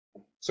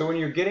So when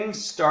you're getting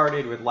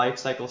started with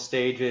lifecycle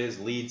stages,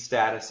 lead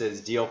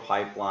statuses, deal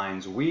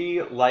pipelines,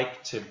 we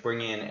like to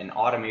bring in an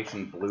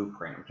automation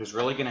blueprint, which is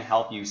really going to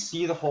help you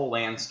see the whole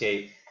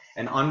landscape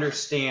and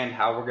understand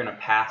how we're going to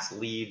pass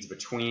leads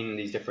between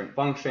these different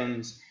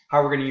functions,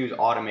 how we're going to use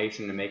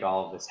automation to make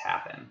all of this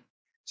happen.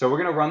 So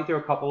we're going to run through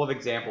a couple of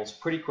examples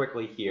pretty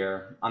quickly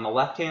here. On the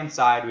left-hand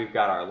side, we've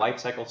got our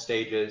lifecycle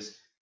stages.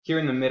 Here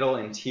in the middle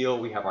in teal,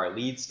 we have our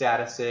lead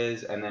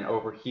statuses, and then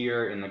over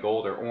here in the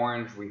gold or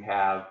orange, we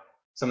have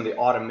some of the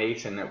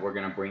automation that we're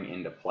going to bring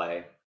into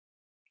play.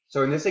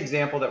 So in this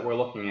example that we're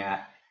looking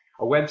at,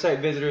 a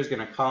website visitor is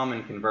going to come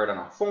and convert on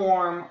a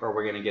form, or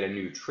we're going to get a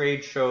new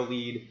trade show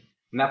lead,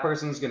 and that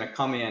person's going to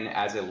come in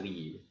as a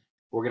lead.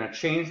 We're going to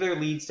change their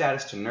lead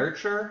status to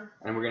nurture,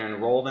 and we're going to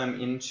enroll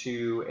them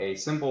into a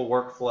simple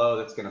workflow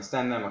that's going to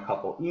send them a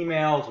couple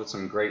emails with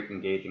some great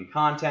engaging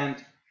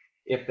content.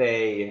 If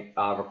they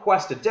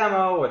request a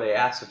demo or they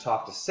ask to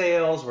talk to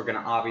sales, we're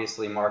going to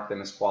obviously mark them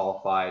as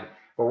qualified.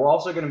 But we're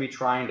also going to be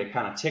trying to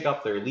kind of tick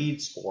up their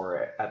lead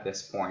score at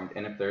this point.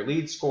 And if their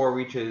lead score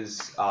reaches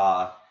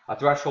a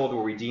threshold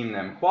where we deem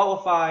them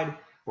qualified,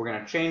 we're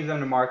going to change them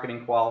to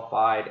marketing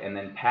qualified and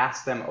then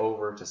pass them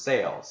over to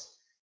sales.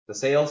 The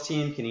sales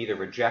team can either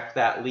reject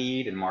that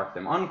lead and mark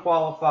them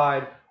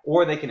unqualified,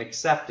 or they can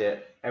accept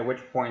it, at which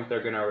point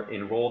they're going to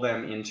enroll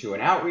them into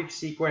an outreach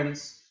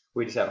sequence.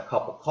 We just have a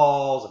couple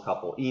calls, a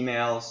couple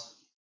emails.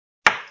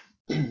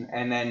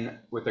 And then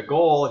with the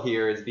goal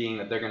here is being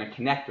that they're going to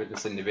connect with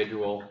this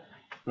individual.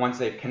 Once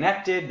they've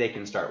connected, they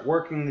can start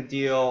working the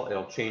deal.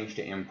 It'll change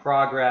to in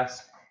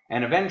progress.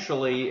 And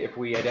eventually, if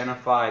we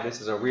identify this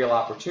is a real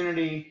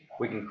opportunity,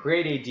 we can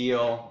create a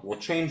deal. We'll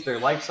change their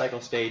life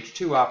cycle stage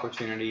to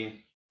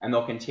opportunity, and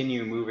they'll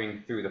continue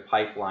moving through the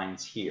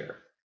pipelines here.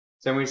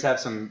 So then we just have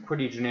some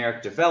pretty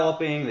generic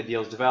developing. The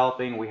deal's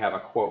developing. We have a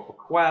quote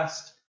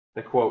request.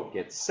 The quote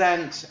gets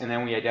sent, and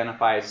then we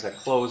identify as a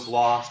closed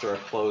lost or a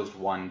closed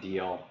won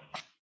deal.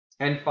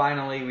 And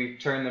finally, we've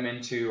turned them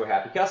into a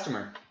happy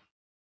customer.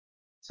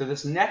 So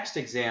this next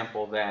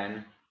example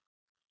then,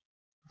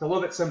 it's a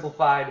little bit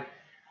simplified.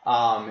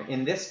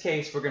 In this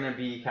case, we're going to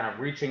be kind of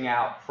reaching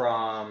out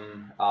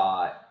from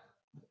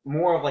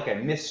more of like a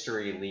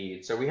mystery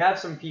lead. So we have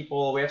some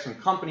people, we have some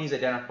companies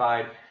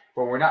identified,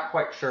 but we're not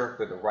quite sure if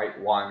they're the right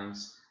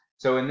ones.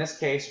 So in this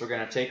case, we're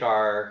going to take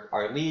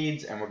our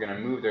leads and we're going to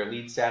move their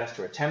lead status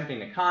to attempting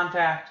to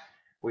contact.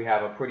 We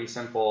have a pretty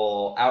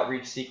simple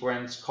outreach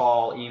sequence,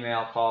 call,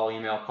 email, call,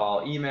 email,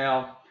 call,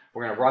 email.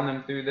 We're going to run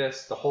them through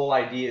this. The whole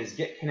idea is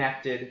get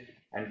connected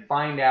and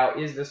find out,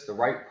 is this the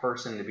right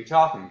person to be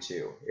talking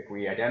to? If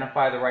we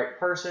identify the right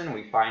person,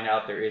 we find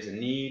out there is a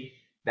need.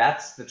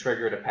 That's the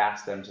trigger to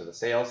pass them to the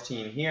sales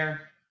team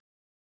here.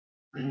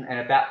 And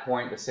at that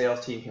point, the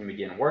sales team can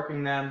begin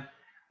working them.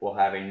 We'll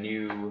have a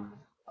new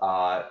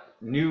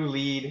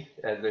lead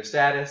as their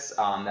status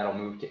that'll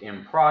move to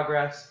in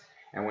progress,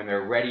 and when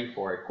they're ready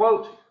for a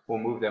quote, we'll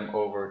move them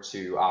over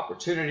to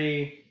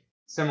opportunity.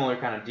 Similar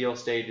kind of deal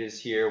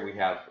stages here. We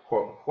have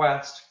quote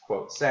request,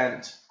 quote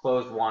sent,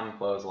 closed won,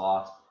 closed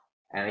lost,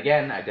 and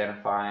again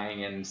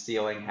identifying and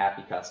sealing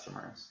happy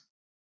customers.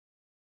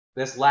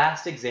 This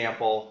last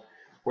example,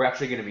 we're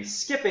actually going to be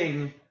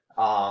skipping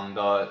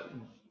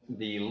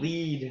the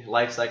lead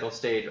lifecycle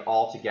stage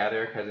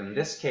altogether, because in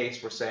this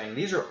case we're saying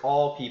these are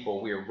all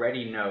people we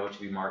already know to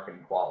be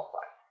marketing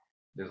qualified.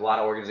 There's a lot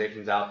of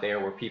organizations out there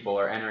where people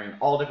are entering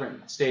all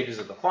different stages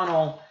of the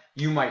funnel.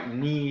 You might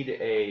need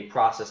a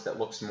process that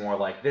looks more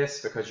like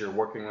this because you're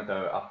working with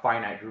a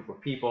finite group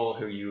of people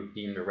who you've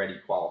deemed already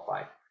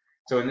qualified.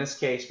 So in this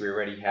case, we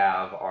already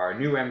have our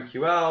new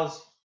MQLs,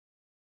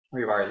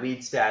 we have our lead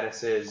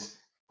statuses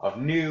of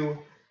new,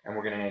 and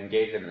we're going to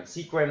engage them in a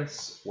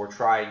sequence. We're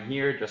trying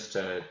here just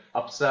to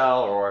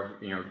upsell or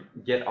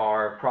get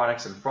our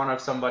products in front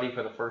of somebody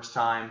for the first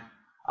time.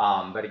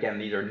 But again,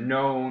 these are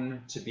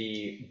known to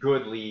be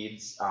good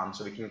leads,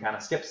 so we can kind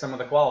of skip some of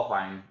the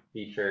qualifying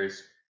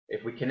features.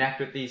 If we connect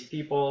with these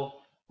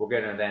people, we're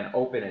going to then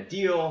open a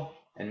deal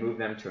and move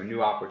them to a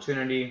new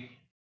opportunity,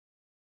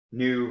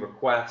 new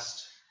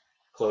request,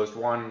 closed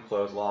won,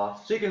 closed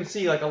lost. So you can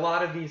see like a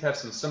lot of these have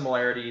some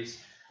similarities,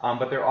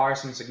 but there are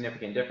some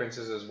significant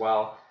differences as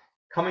well.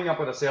 Coming up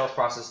with a sales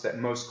process that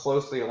most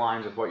closely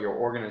aligns with what your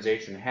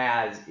organization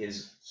has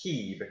is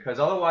key, because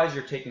otherwise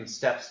you're taking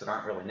steps that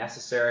aren't really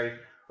necessary,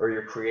 or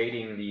you're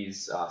creating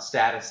these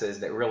statuses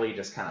that really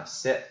just kind of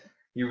sit.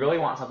 You really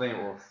want something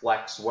that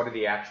reflects what are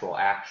the actual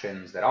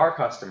actions that our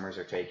customers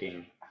are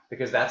taking,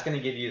 because that's going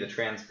to give you the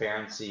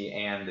transparency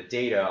and the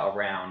data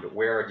around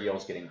where a deal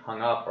is getting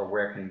hung up or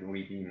where can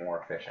we be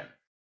more efficient.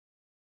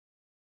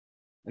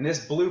 And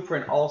this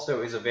blueprint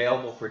also is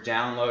available for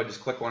download.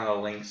 Just click one of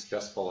the links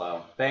just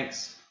below.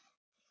 Thanks.